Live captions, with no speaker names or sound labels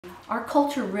Our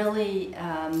culture really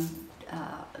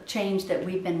change that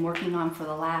we've been working on for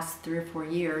the last 3 or 4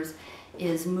 years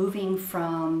is moving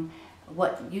from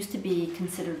what used to be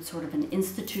considered sort of an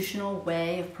institutional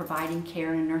way of providing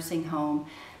care in a nursing home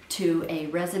to a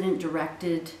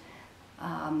resident-directed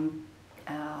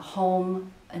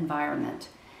home environment.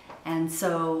 And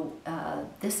so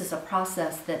this is a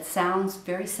process that sounds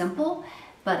very simple,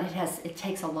 but it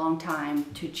takes a long time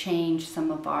to change some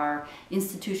of our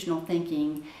institutional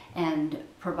thinking and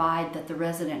provide that the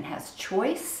resident has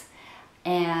choice.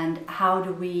 And how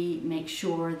do we make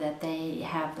sure that they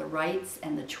have the rights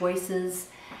and the choices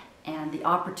and the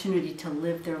opportunity to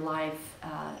live their life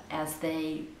as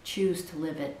they choose to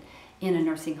live it in a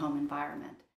nursing home environment.